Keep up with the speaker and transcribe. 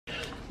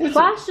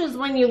Flashes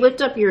when you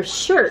lift up your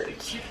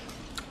shirt.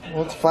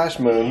 Well, it's Flash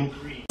Moon.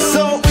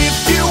 So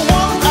if you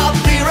want, I'll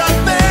be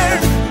right there.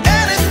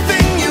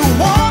 Anything you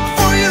want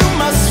for you,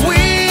 my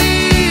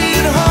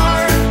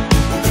sweetheart.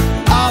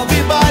 I'll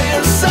be by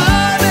your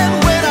side,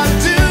 and when I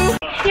do.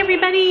 Hey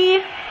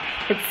everybody,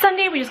 it's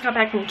Sunday. We just got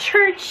back from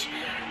church.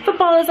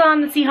 Football is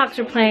on. The Seahawks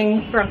are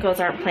playing. Broncos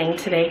aren't playing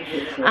today.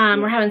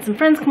 We're having some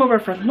friends come over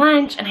for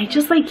lunch, and I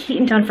just laid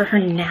Keaton down for her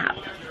nap.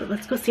 But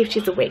let's go see if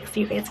she's awake so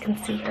you guys can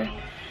see her.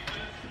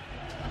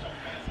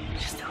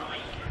 She's still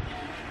awake.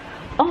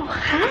 Oh,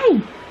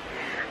 hi.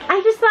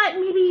 I just thought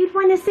maybe you'd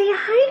want to say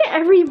hi to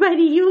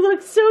everybody. You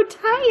look so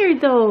tired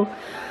though.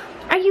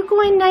 Are you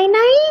going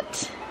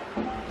night-night?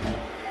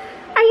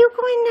 Are you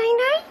going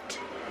night-night?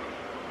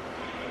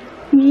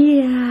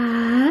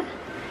 Yeah.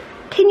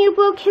 Can you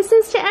blow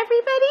kisses to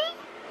everybody?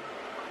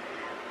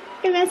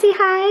 You want to say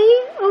hi?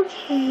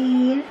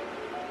 Okay.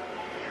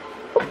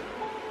 Oh,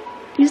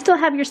 you still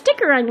have your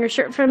sticker on your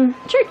shirt from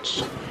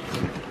church.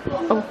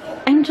 Oh,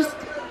 I'm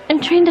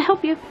trying to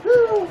help you.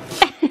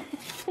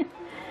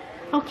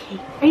 Okay,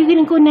 are you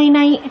gonna go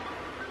night-night?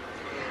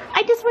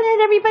 I just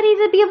wanted everybody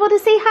to be able to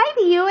say hi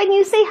to you, and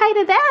you say hi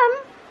to them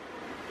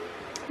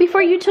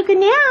before you took a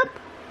nap.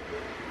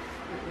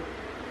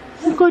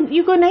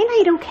 You go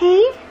night-night,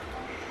 okay?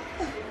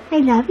 I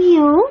love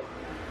you.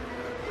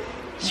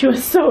 She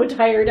was so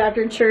tired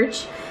after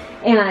church,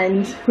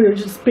 and we were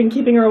just been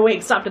keeping her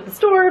awake. Stopped at the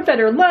store, fed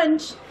her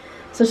lunch,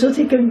 so she'll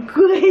take a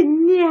good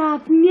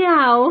nap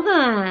now,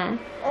 huh?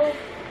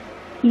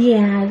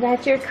 Yeah,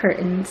 that's your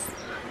curtains.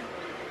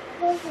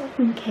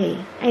 Okay,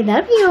 I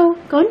love you.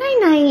 Go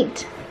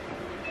night-night.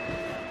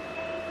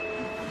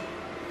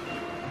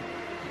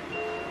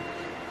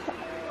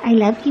 I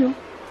love you.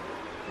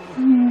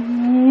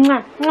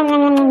 Mwah, mwah, mwah,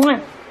 mwah,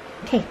 mwah.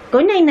 Okay,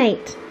 go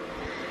night-night.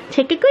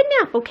 Take a good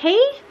nap, okay?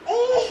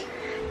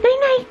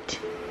 Night-night.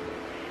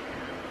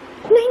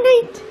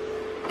 Night-night.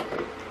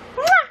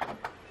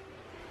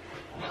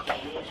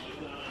 Okay.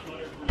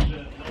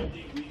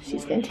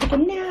 She's gonna take a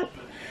nap.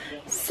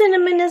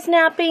 Cinnamon is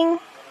napping.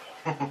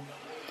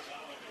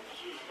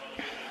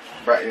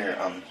 Right here,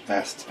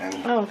 vest and.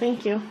 Oh,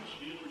 thank you.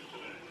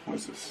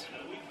 What's this?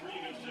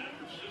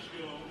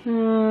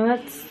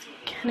 That's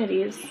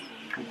Kennedy's.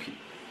 Okay.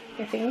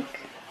 I think.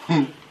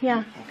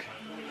 Yeah. Okay.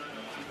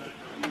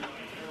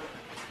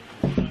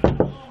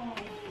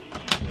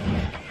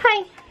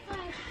 Hi.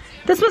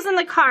 This was in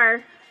the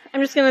car. I'm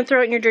just gonna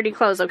throw it in your dirty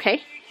clothes,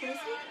 okay?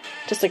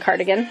 Just a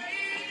cardigan.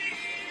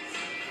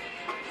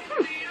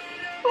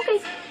 Okay.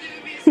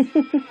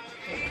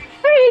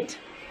 Alright.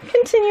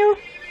 Continue.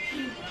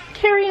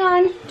 Carry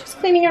on. Just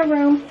cleaning our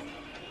room.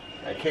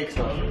 That cake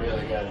smells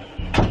really good.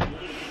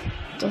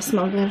 Does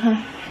smell good,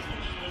 huh?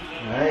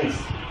 Nice.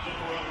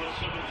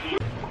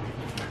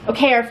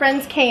 Okay, our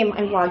friends came.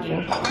 I'm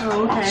vlogging.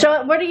 Oh, okay.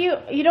 So, what are you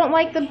don't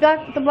like the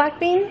black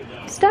bean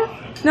stuff?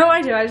 No,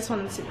 I do. I just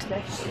wanted the soup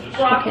today.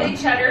 Broccoli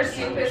cheddar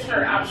soup is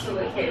her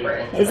absolute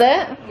favorite. Is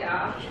it?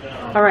 Yeah.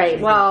 All right.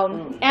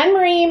 Well,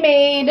 Anne-Marie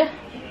made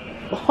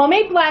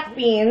homemade black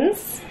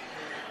beans.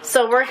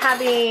 So we're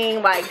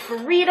having like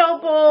burrito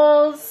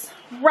bowls,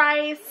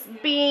 rice,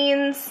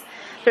 beans.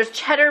 There's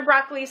cheddar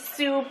broccoli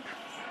soup.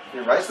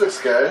 Your rice looks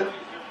good.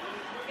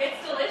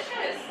 It's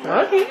delicious.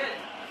 Okay.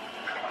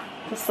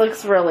 This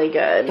looks really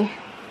good.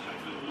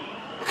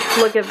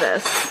 Look at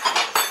this.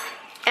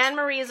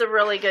 Anne-Marie is a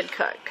really good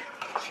cook.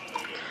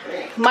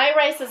 My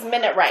rice is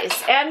minute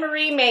rice.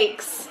 Anne-Marie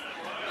makes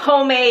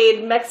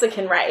homemade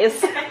Mexican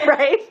rice,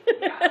 right?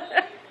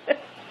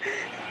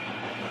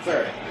 It's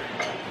alright.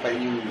 But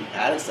you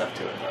added stuff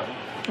to it,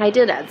 though. I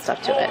did add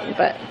stuff to it,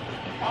 but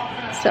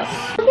still.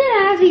 Look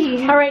at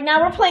Abby. All right, now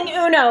we're playing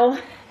Uno.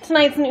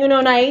 Tonight's an Uno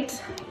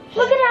night.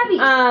 Look at Abby.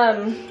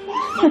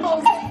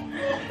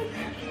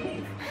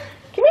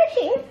 Come here,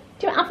 Keaton.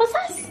 Do you want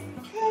applesauce?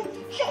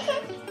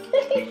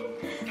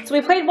 So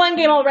we played one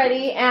game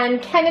already,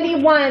 and Kennedy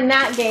won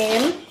that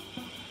game.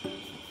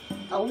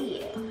 Oh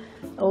yeah.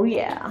 Oh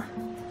yeah.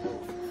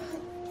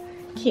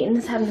 Keaton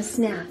is having a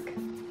snack.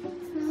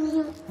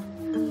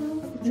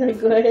 Is that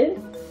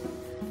good?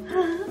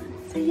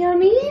 So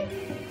yummy?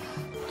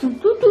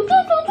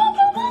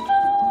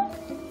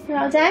 You're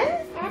all done?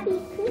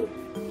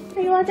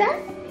 Are you all done?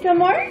 Do you want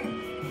more?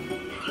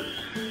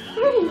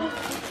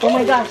 Oh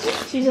my gosh,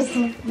 she just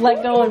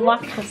let go and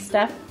walked a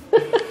step.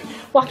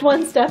 Walked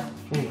one step.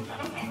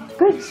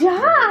 Good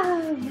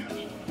job!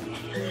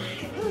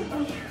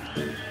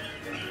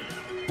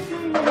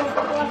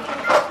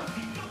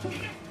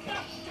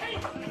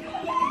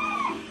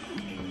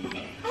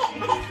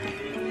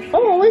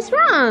 Oh, what's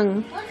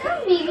wrong? What's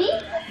wrong, baby?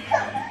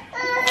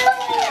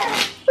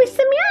 What's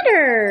the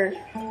matter?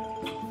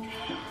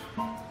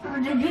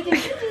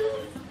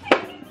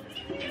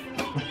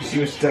 She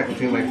was stuck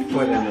between my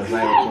foot and the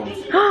xylophone.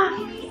 What?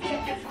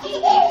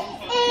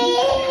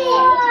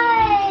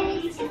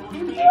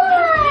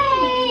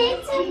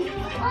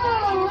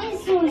 Oh,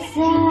 it's so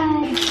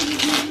sad.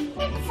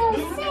 It's so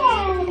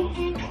sad.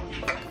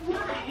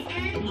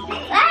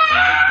 Ah!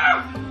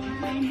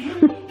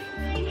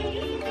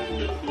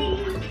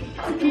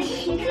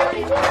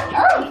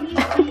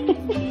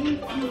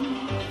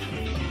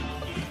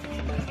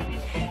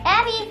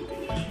 Abby.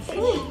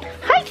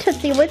 Hi,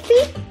 Tootsie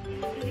Wootsie.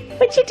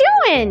 What you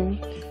doing?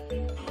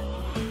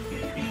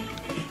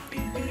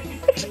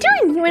 What you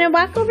doing? You want to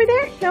walk over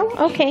there? No?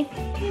 Okay.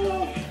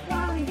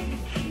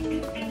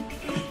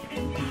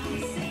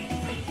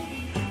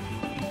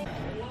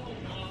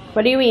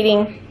 What are you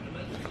eating?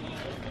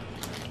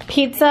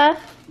 Pizza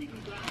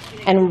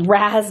and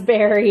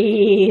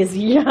raspberries.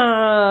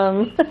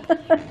 Yum.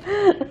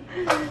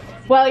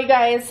 Well, you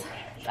guys,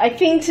 I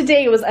think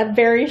today was a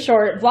very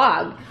short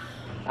vlog.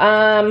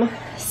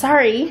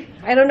 Sorry.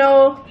 I don't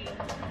know.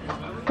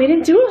 We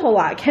didn't do a whole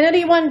lot.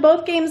 Kennedy won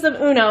both games of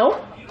Uno.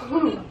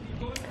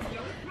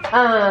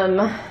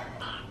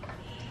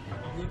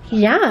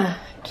 Yeah.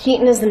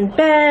 Keaton is in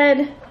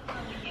bed.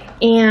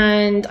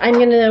 And I'm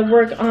going to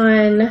work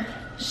on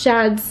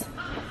Shad's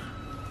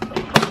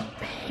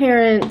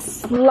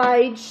parents'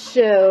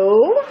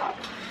 slideshow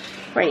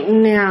right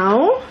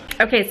now.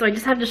 Okay, so I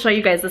just have to show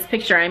you guys this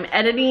picture. I'm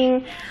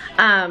editing,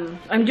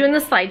 I'm doing the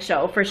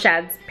slideshow for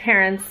Shad's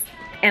parents'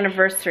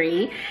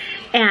 anniversary,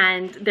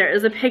 and there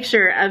is a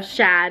picture of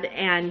Shad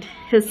and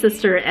his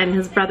sister and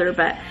his brother,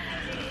 but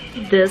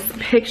this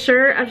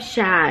picture of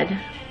Shad,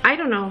 I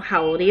don't know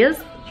how old he is,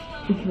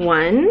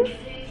 1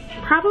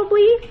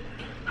 probably.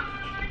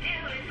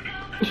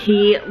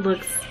 He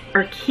looks,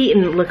 or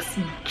Keaton looks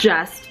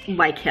just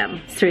like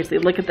him. Seriously,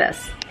 look at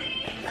this.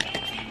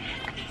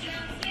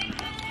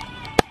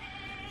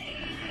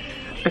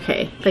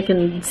 Okay, if I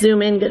can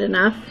zoom in good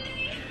enough.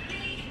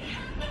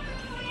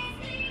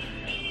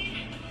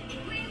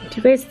 Do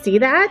you guys see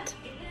that?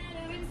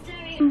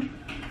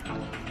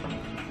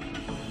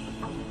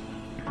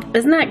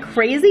 Isn't that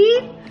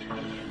crazy?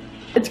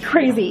 It's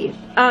crazy.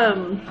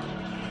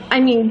 I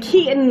mean,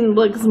 Keaton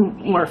looks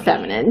more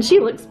feminine. She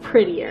looks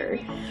prettier.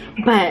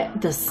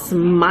 But the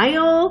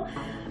smile,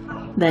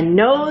 the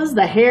nose,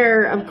 the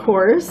hair, of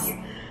course,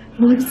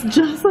 looks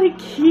just like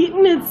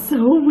Keaton. It's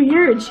so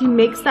weird. She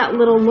makes that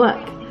little look.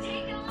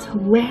 It's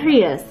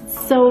hilarious.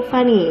 It's so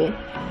funny.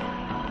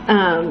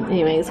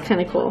 Anyway, it's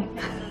kind of cool.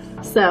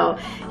 So,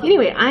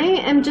 anyway, I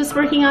am just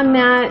working on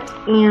that,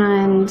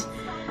 and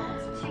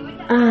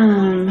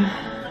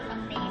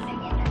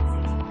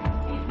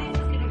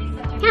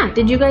yeah,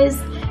 did you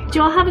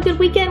all have a good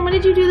weekend? What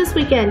did you do this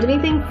weekend?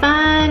 Anything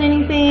fun?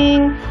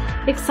 Anything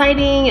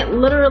exciting? It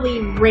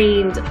literally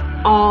rained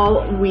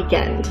all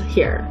weekend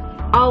here.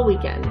 All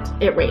weekend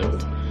it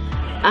rained.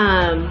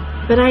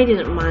 But I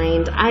didn't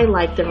mind. I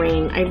like the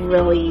rain. I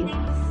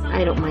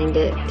don't mind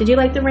it. Did you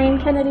like the rain,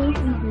 Kennedy?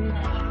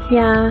 Mm-hmm.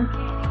 Yeah.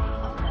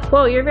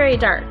 Whoa, you're very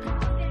dark.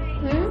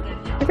 You're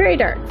very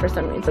dark for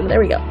some reason. There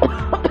we go.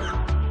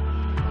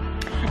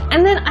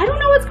 And then I don't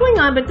know what's going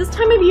on, but this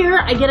time of year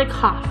I get a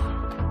cough.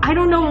 I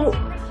don't know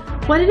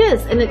what it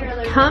is, and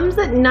it comes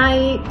at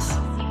night.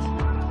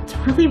 It's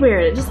really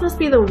weird. It just must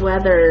be the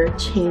weather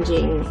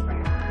changing.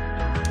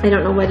 I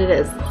don't know what it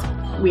is.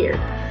 It's weird.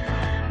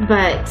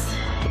 But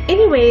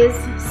anyways,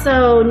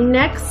 so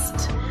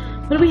next,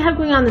 what do we have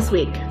going on this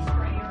week?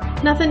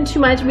 Nothing too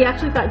much. We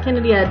actually thought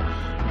Kennedy had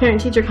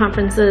parent-teacher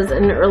conferences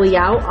and early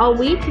out all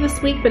week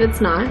this week, but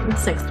it's not.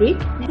 It's next week.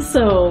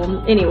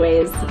 So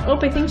anyways, I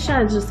think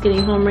Shad's just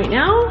getting home right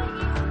now.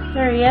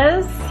 There he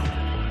is.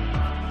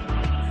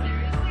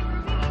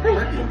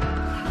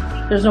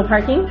 Hi. There's no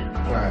parking?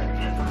 Right.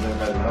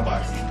 By the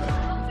mailbox.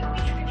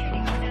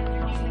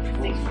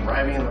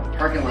 Driving in the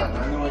parking lot,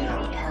 not knowing how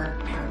to park.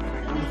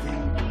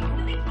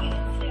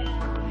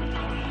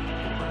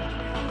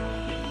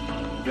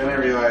 Then I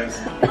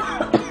realized,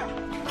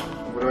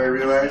 what do I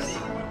realize?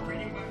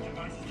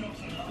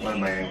 What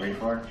am I angry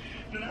for?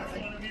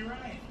 Nothing.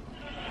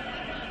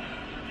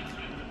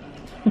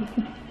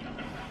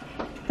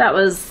 That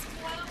was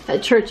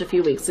at church a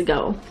few weeks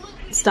ago.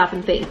 Stop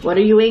and think. What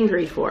are you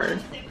angry for?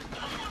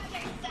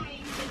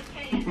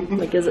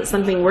 Like, is it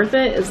something worth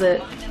it? Is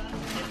it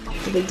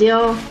a big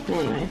deal?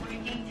 Anyway.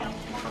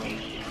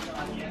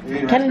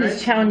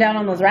 Kennedy's chowing down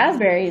on those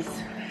raspberries.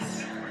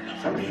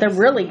 They're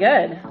really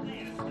good.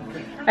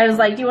 I was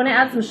like, do you want to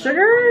add some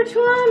sugar to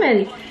them?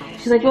 And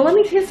she's like, well, let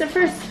me taste it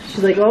first.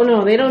 She's like, oh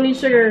no, they don't need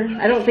sugar.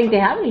 I don't think they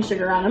have any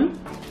sugar on them.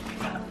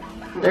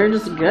 They're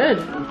just good.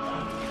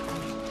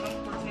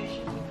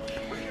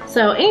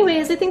 So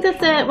anyways, I think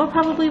that's it. We'll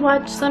probably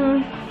watch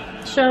some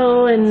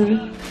show,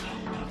 and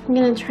I'm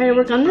going to try to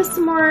work on this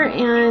some more,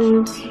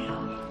 and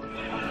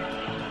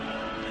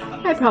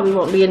I probably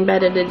won't be in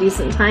bed at a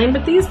decent time,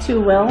 but these two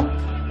will.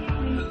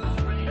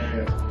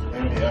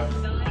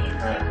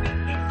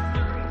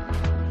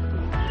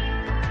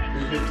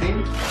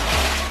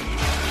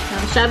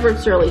 Shad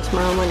works early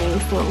tomorrow morning,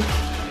 so.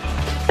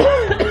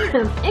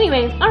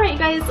 Anyway, alright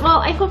guys, well,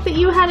 I hope that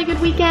you had a good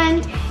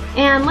weekend,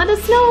 and let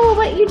us know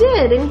what you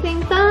did.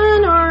 Anything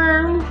fun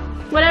or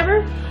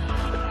whatever?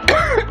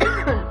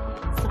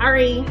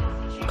 Sorry,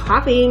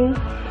 coughing.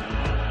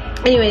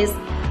 Anyways,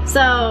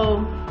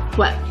 so,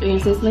 what? Are you gonna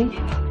say something?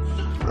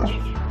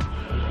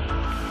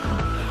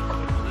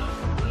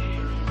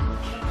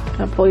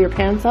 Gonna pull your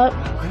pants up?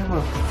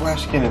 gonna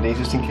flash Kennedy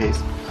just in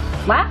case.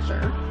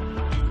 Flasher?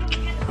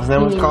 Isn't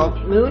that what it's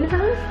called? Moon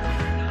her?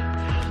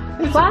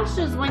 Flash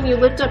is when you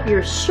lift up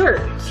your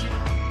shirt.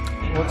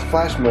 What's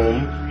Flash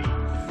Moon?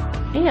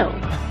 Ew.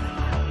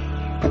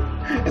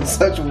 It's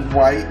such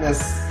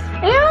whiteness.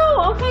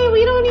 Ew, okay,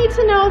 we don't need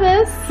to know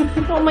this.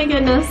 Oh my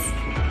goodness.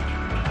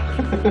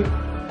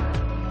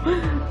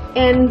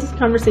 End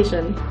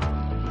conversation.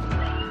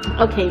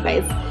 Okay,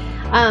 guys.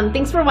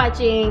 Thanks for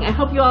watching. I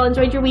hope you all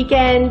enjoyed your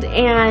weekend,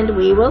 and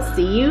we will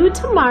see you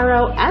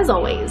tomorrow, as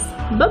always.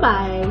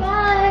 Bye-bye.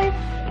 Bye.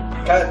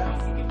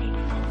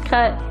 Cut.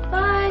 Cut.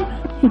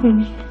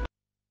 Bye.